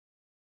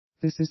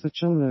This is the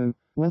Cholo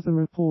weather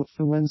report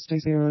for Wednesday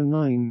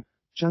 09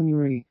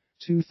 January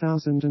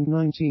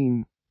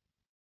 2019.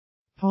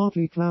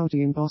 Partly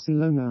cloudy in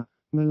Barcelona,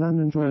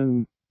 Milan and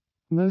Rome.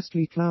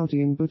 Mostly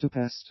cloudy in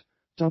Budapest,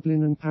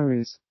 Dublin and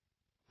Paris.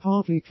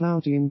 Partly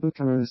cloudy in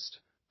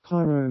Bucharest,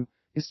 Cairo,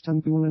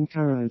 Istanbul and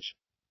Karaj.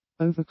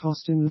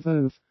 Overcast in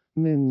Lvov,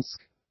 Minsk,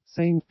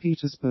 St.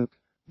 Petersburg,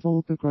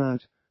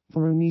 Volgograd,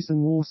 Voronezh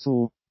and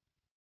Warsaw.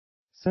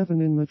 7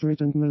 in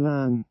Madrid and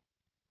Milan.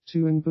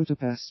 2 in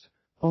Budapest,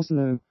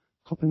 Oslo,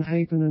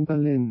 Copenhagen and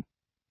Berlin.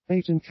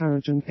 8 in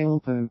Karaj and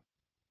Alpo.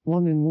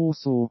 1 in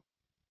Warsaw.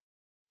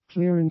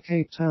 Clear in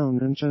Cape Town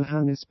and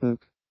Johannesburg.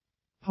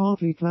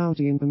 Partly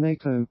cloudy in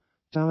Bamako,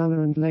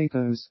 Douala and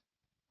Lagos.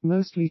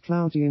 Mostly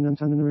cloudy in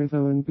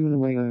Antananarivo and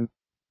Bulawayo.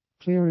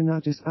 Clear in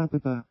Addis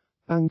Ababa,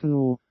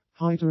 Bangalore,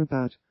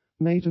 Hyderabad,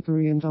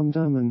 Maiduguri and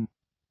Omdurman.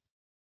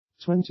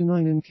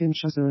 29 in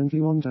Kinshasa and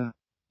Luanda.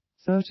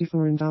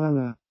 34 in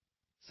Douala.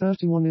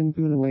 31 in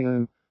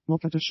Bulawayo,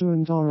 Mogadishu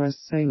and Dar es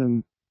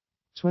Salaam.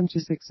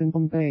 26 in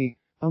Bombay,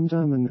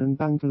 Omdurman and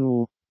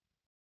Bangalore.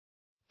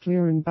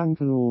 Clear in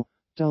Bangalore,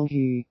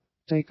 Delhi,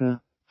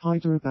 Dhaka,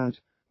 Hyderabad,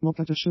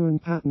 Mogadishu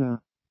and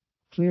Patna.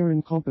 Clear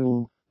in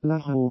Kabul,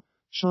 Lahore,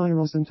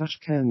 Shiraz and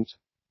Tashkent.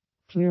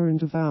 Clear in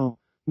Davao,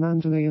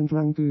 Mandalay and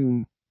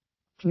Rangoon.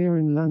 Clear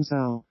in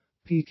Lanzhou,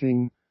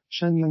 Peking,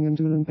 Shenyang and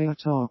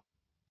Ulaanbaatar.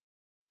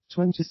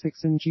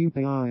 26 in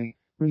Dubai,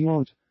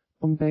 Riyadh,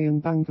 Bombay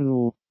and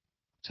Bangalore.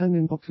 10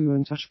 in Baku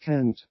and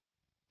Tashkent.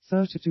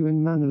 32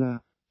 in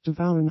Manila,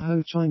 Davao and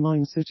Ho Chi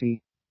Minh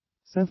City.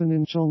 7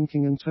 in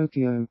Chongqing and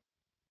Tokyo.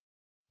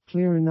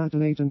 Clear in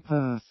Adelaide and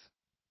Perth.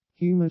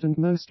 Humid and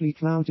mostly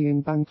cloudy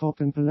in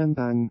Bangkok and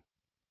Palembang.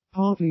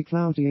 Partly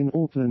cloudy in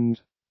Auckland.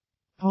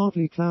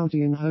 Partly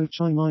cloudy in Ho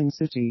Chi Minh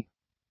City.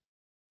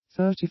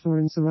 34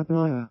 in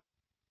Surabaya.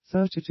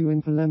 32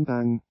 in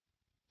Palembang.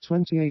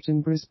 28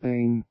 in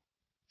Brisbane.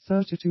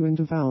 32 in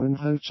Davao and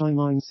Ho Chi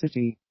Minh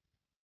City.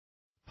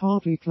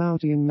 Partly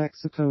cloudy in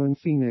Mexico and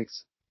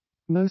Phoenix.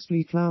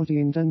 Mostly cloudy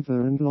in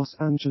Denver and Los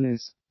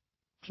Angeles.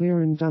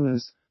 Clear in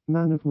Dallas,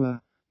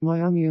 Managua,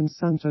 Miami and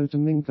Santo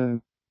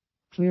Domingo.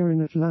 Clear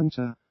in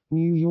Atlanta,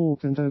 New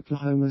York and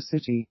Oklahoma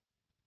City.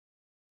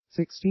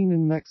 16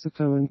 in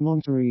Mexico and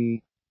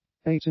Monterrey.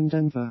 8 in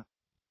Denver.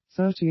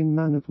 30 in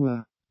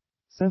Managua.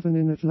 7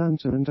 in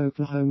Atlanta and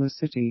Oklahoma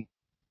City.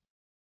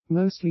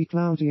 Mostly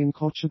cloudy in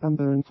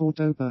Cochabamba and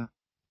Cordoba.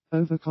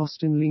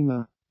 Overcast in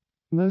Lima.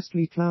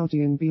 Mostly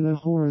cloudy in Belo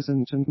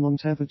Horizonte and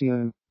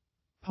Montevideo.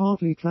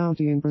 Partly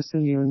cloudy in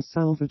Brasilia and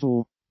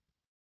Salvador.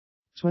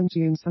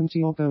 20 in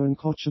Santiago and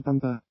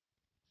Cochabamba.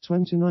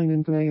 29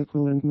 in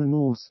Guayaquil and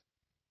Manaus.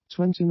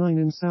 29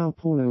 in Sao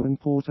Paulo and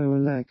Porto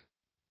Alegre.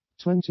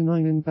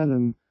 29 in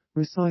Belém,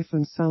 Recife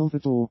and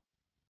Salvador.